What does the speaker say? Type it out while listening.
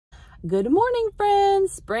Good morning,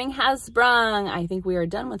 friends. Spring has sprung. I think we are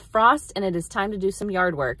done with frost and it is time to do some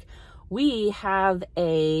yard work. We have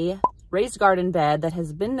a raised garden bed that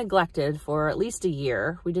has been neglected for at least a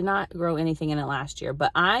year. We did not grow anything in it last year, but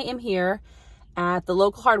I am here at the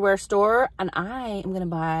local hardware store and I'm going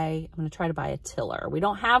to try to buy a tiller. We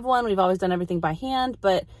don't have one. We've always done everything by hand,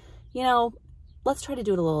 but you know, let's try to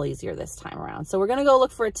do it a little easier this time around. So we're going to go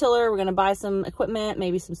look for a tiller. We're going to buy some equipment,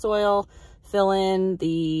 maybe some soil, fill in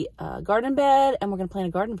the garden bed, and we're going to plant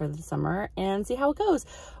a garden for the summer and see how it goes.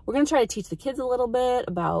 We're going to try to teach the kids a little bit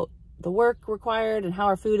about the work required and how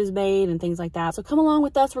our food is made and things like that. So come along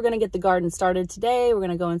with us. We're going to get the garden started today. We're going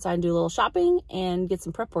to go inside and do a little shopping and get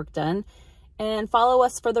some prep work done. And follow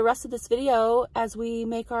us for the rest of this video as we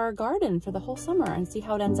make our garden for the whole summer and see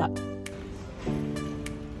how it ends up.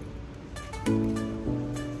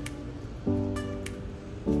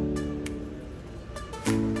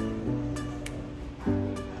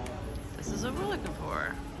 This is what we're looking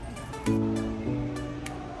for.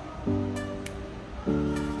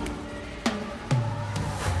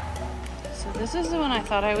 So this is the one I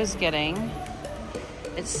thought I was getting.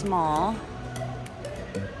 It's small,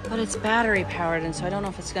 but it's battery powered, and so I don't know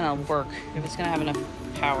if it's gonna work, if it's gonna have enough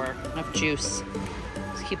power, enough juice.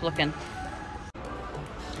 Let's keep looking.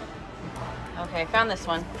 Okay, found this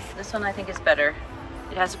one. This one I think is better.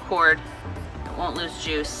 It has a cord, it won't lose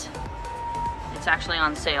juice. It's actually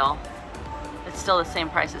on sale. It's still the same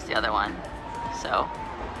price as the other one. So,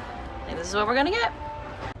 I think this is what we're gonna get.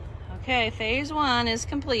 Okay, phase one is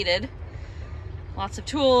completed. Lots of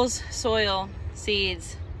tools, soil,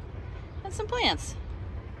 seeds, and some plants.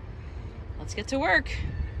 Let's get to work.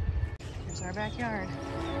 Here's our backyard.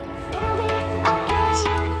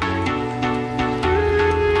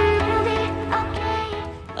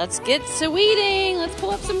 Let's get to weeding. Let's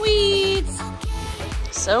pull up some weeds.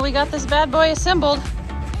 So we got this bad boy assembled.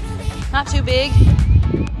 Not too big.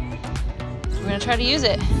 We're gonna try to use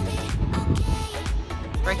it.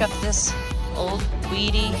 Break up this old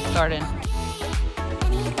weedy garden.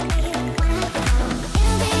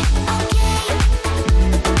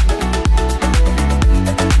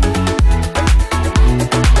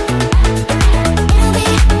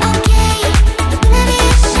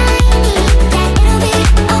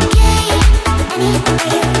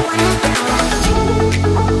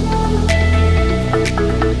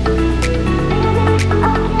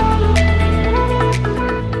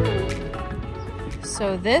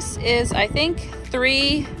 So this is, I think,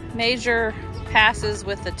 3 major passes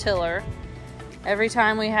with the tiller. Every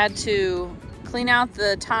time we had to clean out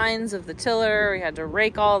the tines of the tiller, we had to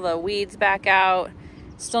rake all the weeds back out.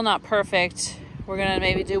 Still not perfect. We're gonna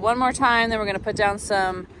maybe do one more time, then we're gonna put down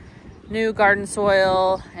some new garden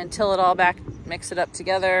soil and till it all back, mix it up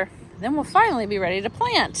together. Then we'll finally be ready to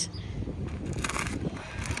plant.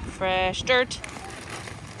 Fresh dirt.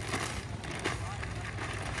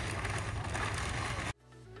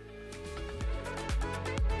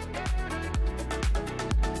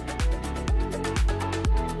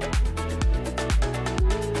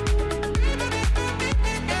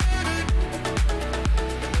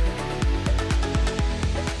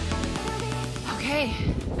 Okay,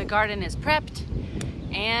 the garden is prepped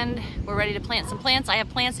and we're ready to plant some plants. I have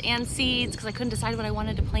plants and seeds because I couldn't decide what I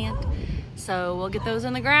wanted to plant. So we'll get those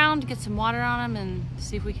in the ground, get some water on them, and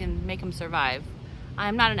see if we can make them survive.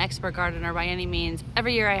 I'm not an expert gardener by any means.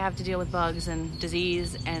 Every year I have to deal with bugs and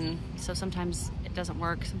disease, and so sometimes it doesn't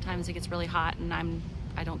work. Sometimes it gets really hot and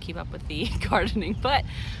I don't keep up with the gardening, but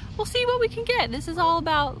we'll see what we can get. This is all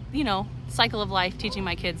about, you know, cycle of life, teaching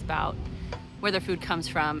my kids about where their food comes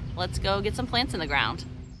from. Let's go get some plants in the ground.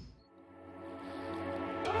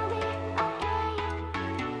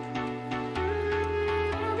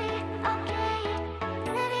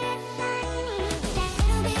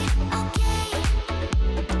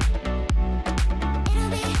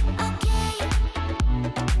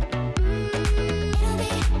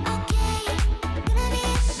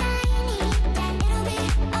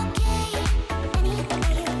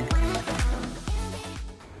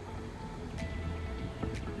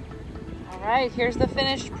 Alright, here's the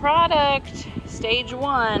finished product, stage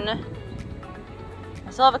 1.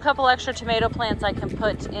 I still have a couple extra tomato plants I can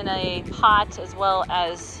put in a pot, as well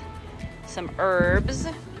as some herbs.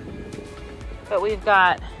 But we've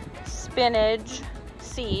got spinach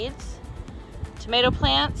seeds, tomato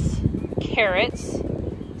plants, carrots,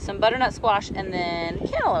 some butternut squash, and then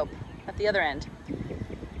cantaloupe at the other end.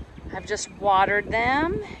 I've just watered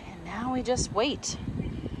them, and now we just wait.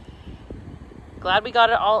 Glad we got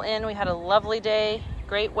it all in. We had a lovely day,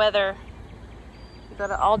 great weather. We got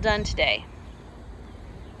it all done today.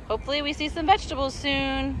 Hopefully we see some vegetables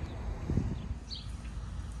soon.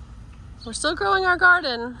 We're still growing our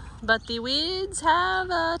garden, but the weeds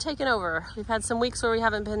have taken over. We've had some weeks where we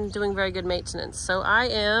haven't been doing very good maintenance, so I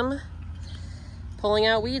am pulling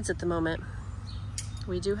out weeds at the moment.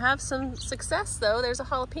 We do have some success though. There's a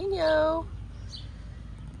jalapeno.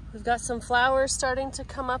 We've got some flowers starting to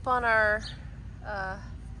come up on our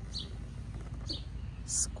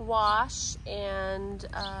squash and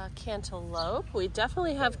cantaloupe. We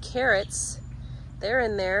definitely have carrots. They're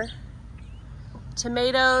in there.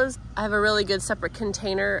 Tomatoes. I have a really good separate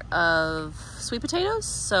container of sweet potatoes,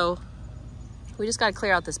 so we just gotta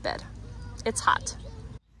clear out this bed. It's hot.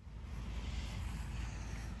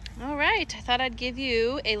 All right, I thought I'd give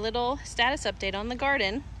you a little status update on the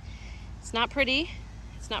garden. It's not pretty,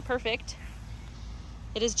 it's not perfect.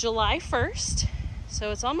 It is July 1st,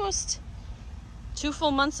 so it's almost 2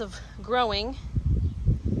 full months of growing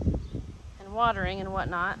and watering and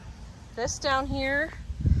whatnot. This down here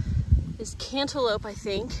is cantaloupe, I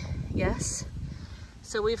think. Yes.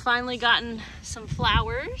 So we've finally gotten some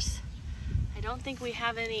flowers. I don't think we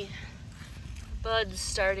have any buds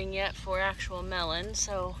starting yet for actual melon,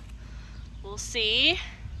 so we'll see.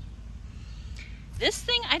 This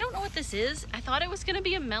thing, I don't know what this is. I thought it was gonna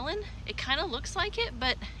be a melon. It kind of looks like it,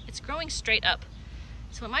 but it's growing straight up.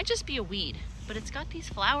 So it might just be a weed, but it's got these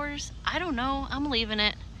flowers. I don't know, I'm leaving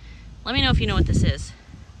it. Let me know if you know what this is,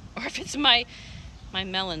 or if it's my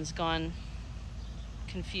melon's gone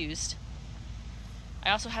confused. I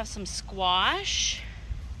also have some squash.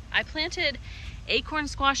 I planted acorn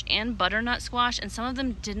squash and butternut squash, and some of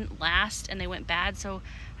them didn't last and they went bad, so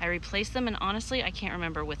I replaced them, and honestly, I can't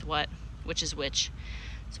remember with what, which is which.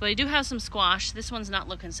 So I do have some squash. This one's not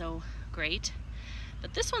looking so great,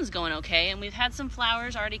 but this one's going okay, and we've had some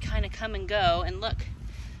flowers already kind of come and go, and look,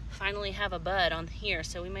 finally have a bud on here,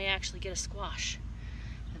 so we may actually get a squash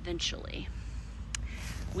eventually.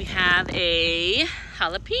 We have a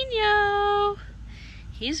jalapeno.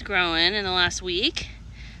 He's growing in the last week.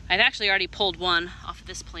 I've actually already pulled one off of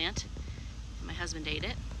this plant. My husband ate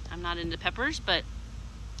it. I'm not into peppers, but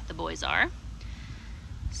the boys are.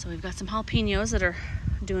 So we've got some jalapenos that are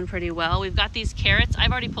doing pretty well. We've got these carrots.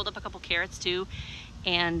 I've already pulled up a couple carrots too.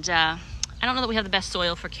 And I don't know that we have the best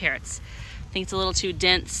soil for carrots. I think it's a little too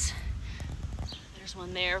dense. There's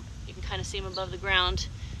one there. You can kind of see them above the ground.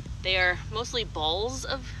 They are mostly balls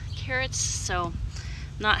of carrots, so I'm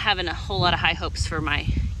not having a whole lot of high hopes for my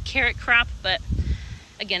carrot crop, but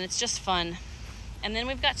again, it's just fun. And then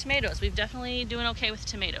we've got tomatoes. We've definitely doing okay with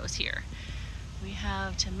tomatoes here. We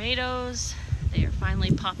have tomatoes. They are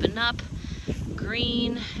finally popping up.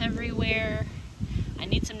 Green everywhere. I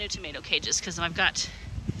need some new tomato cages because I've got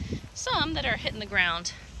some that are hitting the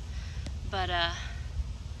ground, but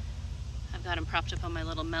I've got them propped up on my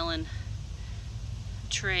little melon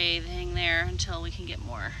tray thing there until we can get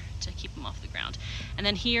more to keep them off the ground. And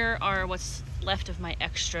then here are what's left of my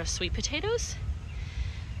extra sweet potatoes.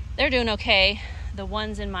 They're doing okay. The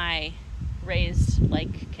ones in my raised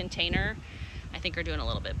container I think are doing a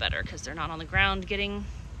little bit better because they're not on the ground getting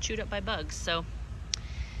chewed up by bugs. So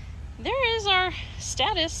there is our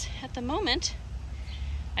status at the moment.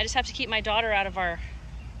 I just have to keep my daughter out of our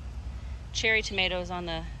cherry tomatoes on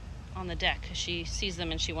the deck because she sees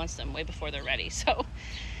them and she wants them way before they're ready. So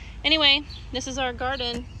anyway, this is our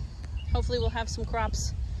garden. Hopefully we'll have some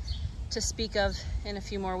crops to speak of in a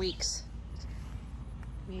few more weeks.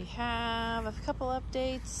 We have a couple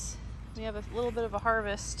updates. We have a little bit of a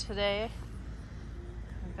harvest today.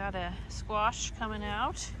 We've got a squash coming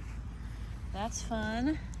out. That's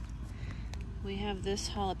fun. We have this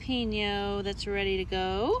jalapeno that's ready to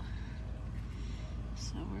go.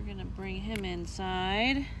 So we're gonna bring him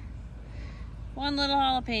inside. One little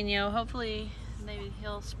jalapeno, hopefully maybe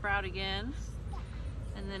he'll sprout again.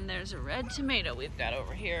 And then there's a red tomato we've got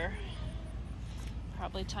over here.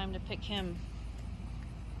 Probably time to pick him.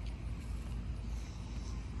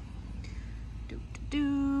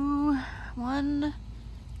 One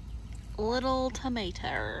little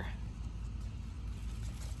tomato.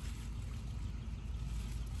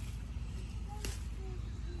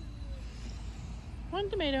 One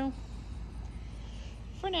tomato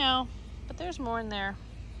for now, but there's more in there.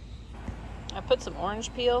 I put some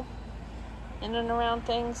orange peel in and around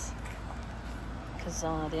things because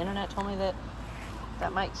the internet told me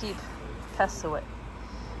that might keep pests away.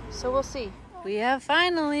 So we'll see. We have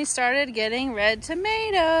finally started getting red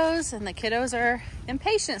tomatoes and the kiddos are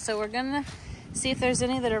impatient, so we're gonna see if there's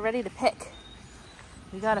any that are ready to pick.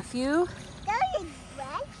 We got a few.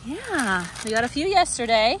 Yeah, we got a few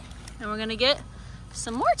yesterday and we're gonna get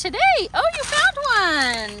some more today. Oh, you found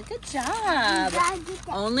one. Good job.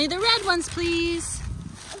 Only the red ones, please.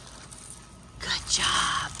 Good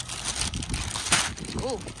job.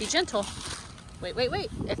 Ooh, be gentle. Wait, wait, wait.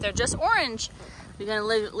 If they're just orange, we're gonna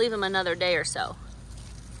leave them another day or so.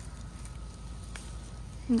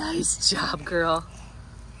 Nice job, girl.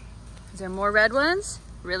 Is there more red ones?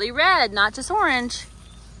 Really red, not just orange.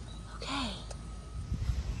 Okay.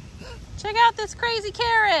 Check out this crazy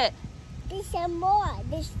carrot. There's some more.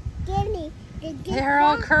 There's skinny. They're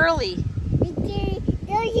all curly. Those are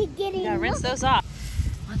getting. You gotta rinse those off.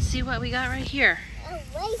 Let's see what we got right here.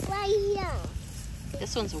 Right here.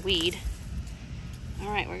 This one's a weed. All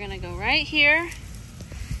right, we're gonna go right here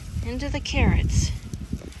into the carrots.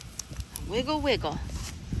 Wiggle, wiggle.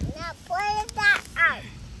 Now pull that out.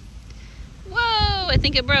 Whoa, I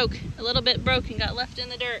think it broke. A little bit broke and got left in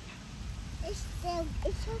the dirt. It's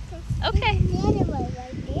Okay. right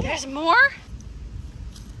there. There's more?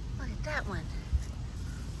 Look at that one.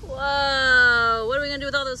 Whoa, what are we gonna do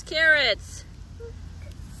with all those carrots?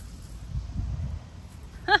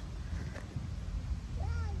 Wow,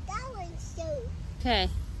 that one's so. Okay,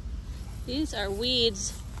 these are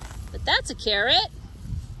weeds, but that's a carrot.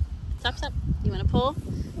 Stop, stop. You wanna pull?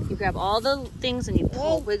 You grab all the things and you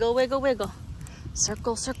pull. Wiggle, wiggle, wiggle.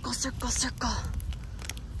 Circle, circle, circle, circle.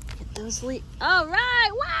 Get those leaves. All right,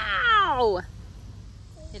 wow!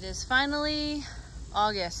 It is finally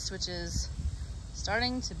August, which is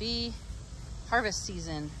starting to be harvest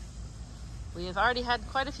season. We have already had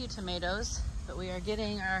quite a few tomatoes, but we are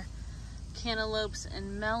getting our cantaloupes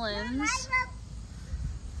and melons.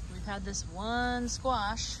 We've had this one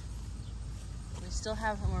squash. We still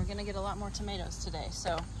have, and we're gonna get a lot more tomatoes today.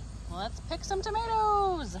 So let's pick some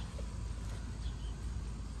tomatoes.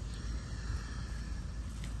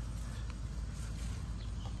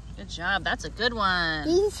 Good job, that's a good one.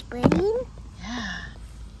 He's spring. Yeah,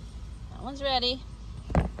 that one's ready.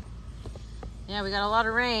 Yeah, we got a lot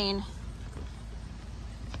of rain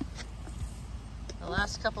the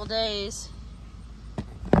last couple days.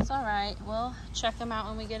 It's all right, we'll check them out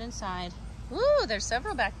when we get inside. Ooh, there's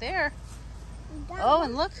several back there. Oh,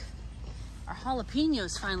 and look, our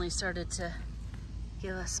jalapeños finally started to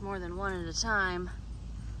give us more than one at a time.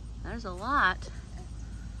 There's a lot.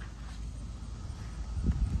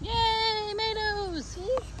 Yay, tomatoes!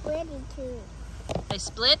 He's splitting too. They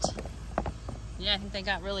split? Yeah, I think they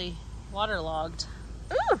got really waterlogged.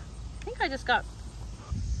 Ooh, I think I just got...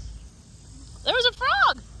 There was a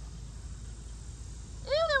frog!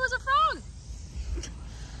 Ew, there was a frog!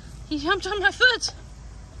 He jumped on my foot.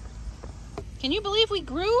 Can you believe we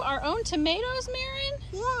grew our own tomatoes, Marin?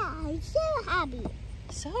 Yeah, I'm so happy.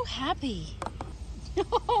 So happy.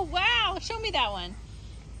 Oh, wow. Show me that one.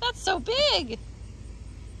 That's so big.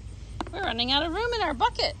 We're running out of room in our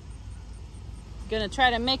bucket. Gonna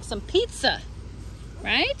try to make some pizza,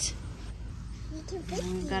 right?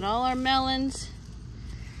 And we've got all our melons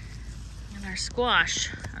and our squash,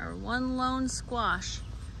 our one lone squash.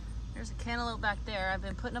 There's a cantaloupe back there. I've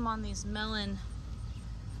been putting them on these melon,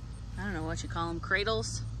 I don't know what you call them,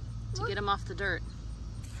 cradles, to get them off the dirt.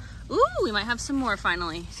 Ooh, we might have some more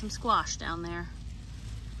finally, some squash down there.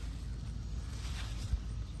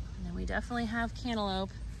 And then we definitely have cantaloupe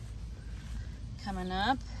coming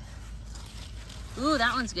up. Ooh,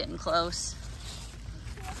 that one's getting close.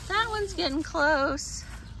 That one's getting close.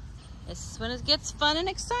 This is when it gets fun and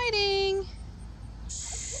exciting.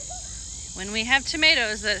 When we have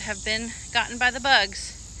tomatoes that have been gotten by the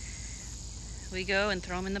bugs, we go and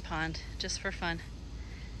throw them in the pond just for fun.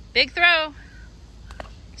 Big throw.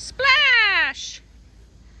 Splash!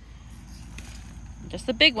 Just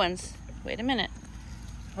the big ones. Wait a minute.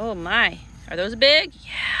 Oh my, are those big?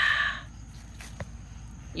 Yeah.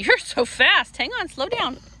 You're so fast. Hang on, slow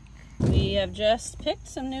down. We have just picked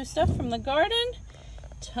some new stuff from the garden.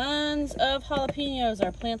 Tons of jalapenos.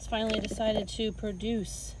 Our plants finally decided to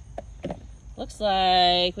produce. Looks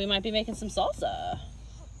like we might be making some salsa.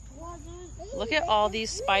 Look at all these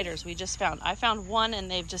spiders we just found. I found one and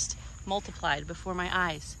they've just multiplied before my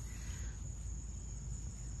eyes.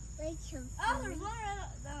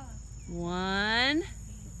 One.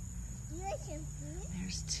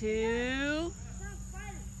 There's two.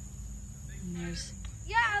 And there's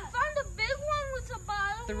yeah, I found a big one with a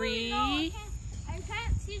bottom. three. No, I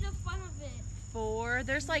can't see the front of it. Four.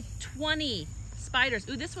 There's like 20 spiders.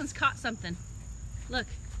 Ooh, this one's caught something. Look.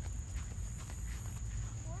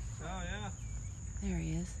 Oh, yeah. There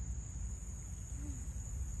he is.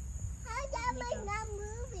 How that might not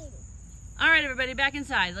moving? All right, everybody, back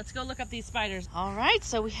inside. Let's go look up these spiders. All right,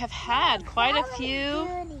 so we have had quite a few.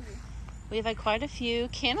 We've had quite a few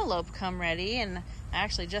cantaloupe come ready, and I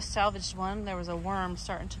actually just salvaged one. There was a worm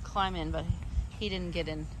starting to climb in, but he didn't get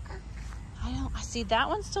in. I see that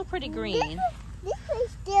one's still pretty green. This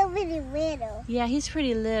one's still really little. Yeah, he's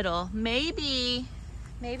pretty little. Maybe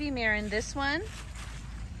Maybe, Marin, this one.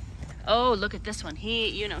 Oh, look at this one.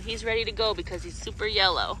 He's ready to go because he's super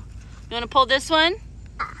yellow. You want to pull this one?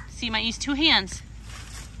 So you might use 2 hands.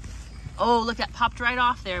 Oh, look, that popped right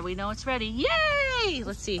off there. We know it's ready. Yay!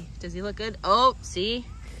 Let's see. Does he look good? Oh, see?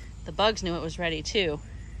 The bugs knew it was ready too.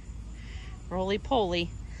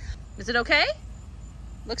 Roly-poly. Is it okay?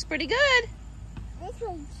 Looks pretty good. This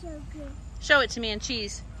one's so good. Show it to me and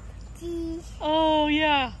cheese. Cheese. Oh,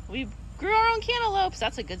 yeah. We grew our own cantaloupes.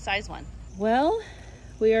 That's a good size one. Well,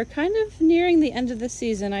 we are kind of nearing the end of the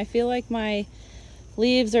season. I feel like my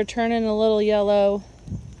leaves are turning a little yellow.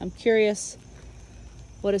 I'm curious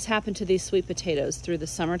what has happened to these sweet potatoes through the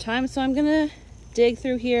summertime. So I'm gonna dig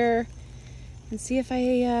through here and see if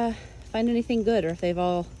I find anything good or if they've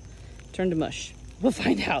all turned to mush. We'll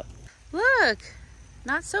find out. Look,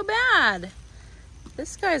 not so bad.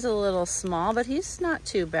 This guy's a little small, but he's not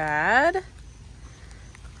too bad.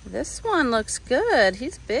 This one looks good.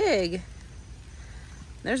 He's big.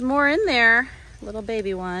 There's more in there, little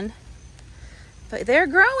baby one. But they're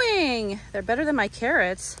growing. They're better than my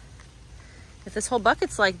carrots. If this whole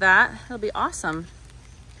bucket's like that, it'll be awesome.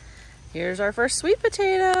 Here's our first sweet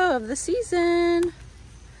potato of the season.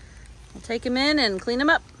 We'll take him in and clean him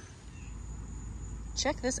up.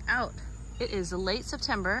 Check this out. It is late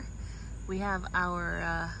September. We have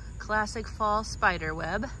our classic fall spider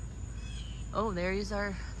web. Oh, there's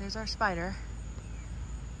our spider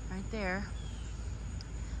right there.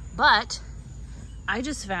 But I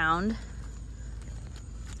just found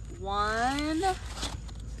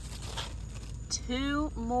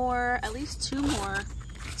at least two more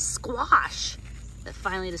squash that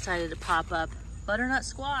finally decided to pop up. Butternut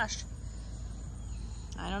squash.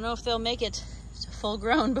 I don't know if they'll make it to full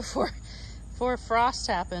grown before frost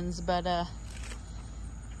happens, but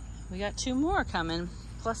we got 2 more coming,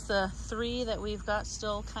 plus the 3 that we've got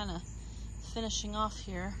still kind of finishing off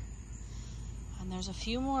here. And there's a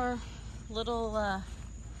few more little,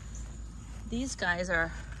 these guys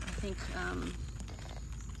are, I think,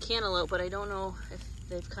 cantaloupe, but I don't know if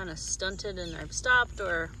they've kind of stunted and I've stopped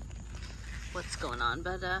or what's going on.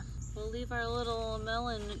 But we'll leave our little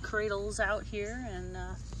melon cradles out here and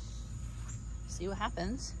see what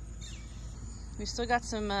happens. We've still got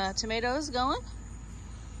some tomatoes going.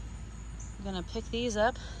 I'm gonna pick these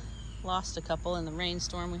up. Lost a couple in the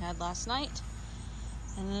rainstorm we had last night.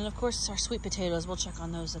 And then of course our sweet potatoes, we'll check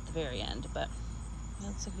on those at the very end. But it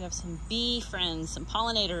looks like we have some bee friends, some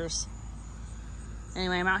pollinators.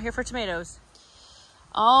 Anyway, I'm out here for tomatoes.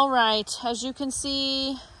 All right, as you can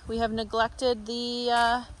see, we have neglected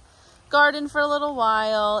the garden for a little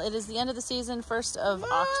while. It is the end of the season, 1st of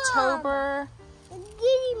October.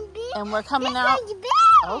 And we're coming out.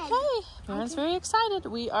 Okay, Marin's very excited.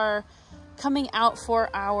 We are coming out for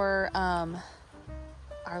our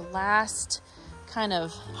last kind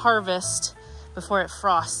of harvest before it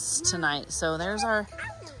frosts tonight. So there's our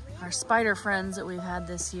spider friends that we've had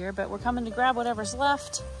this year, but we're coming to grab whatever's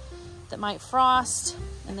left that might frost,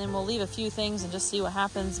 and then we'll leave a few things and just see what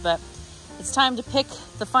happens. But it's time to pick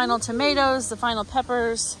the final tomatoes, the final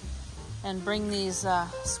peppers, and bring these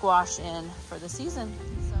squash in for the season.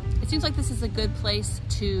 So it seems like this is a good place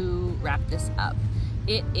to wrap this up.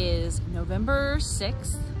 It is November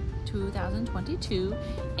 6th, 2022,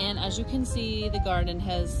 and as you can see, the garden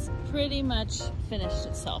has pretty much finished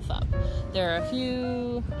itself up. There are a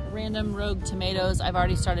few random rogue tomatoes. I've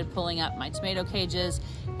already started pulling up my tomato cages.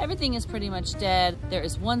 Everything is pretty much dead. There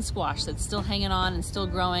is 1 squash that's still hanging on and still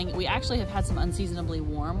growing. We actually have had some unseasonably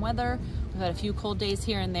warm weather. We've had a few cold days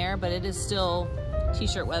here and there, but it is still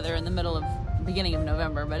t-shirt weather in the beginning of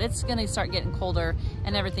November, but it's gonna start getting colder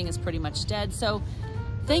and everything is pretty much dead. So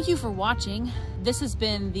thank you for watching. This has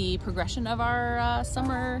been the progression of our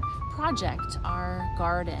summer project, our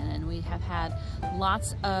garden, and we have had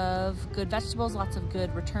lots of good vegetables, lots of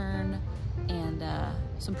good return, and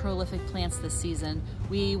some prolific plants this season.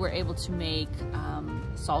 We were able to make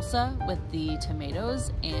salsa with the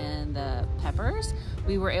tomatoes and the peppers.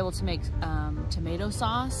 We were able to make tomato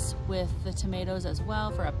sauce with the tomatoes as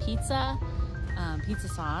well for a pizza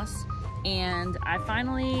sauce. And I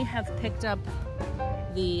finally have picked up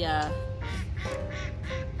the,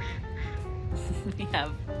 we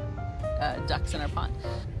have ducks in our pond.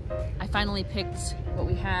 I finally picked what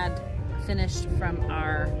we had finished from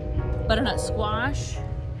our butternut squash,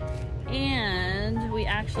 and we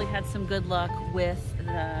actually had some good luck with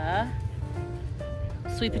the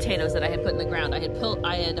sweet potatoes that I had put in the ground. I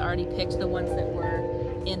had already picked the ones that were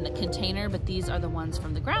in the container, but these are the ones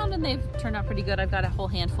from the ground and they've turned out pretty good. I've got a whole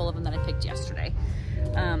handful of them that I picked yesterday.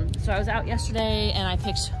 So I was out yesterday and I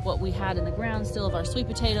picked what we had in the ground still of our sweet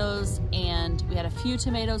potatoes, and we had a few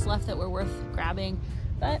tomatoes left that were worth grabbing.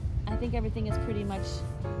 but I think everything is pretty much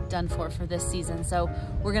done for this season. So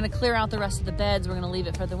we're gonna clear out the rest of the beds. We're gonna leave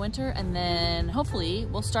it for the winter, and then hopefully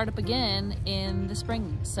we'll start up again in the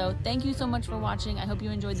spring. So thank you so much for watching. I hope you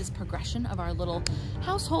enjoyed this progression of our little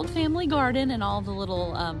household family garden and all the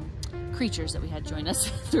little creatures that we had join us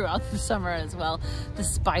throughout the summer as well. The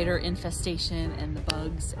spider infestation and the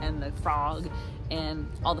bugs and the frog and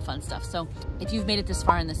all the fun stuff. So if you've made it this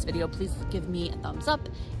far in this video, please give me a thumbs up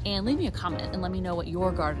and leave me a comment and let me know what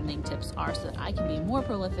your gardening tips are so that I can be more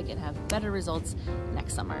prolific and have better results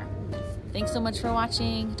next summer. Thanks so much for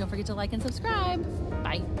watching. Don't forget to like and subscribe.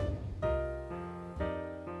 Bye.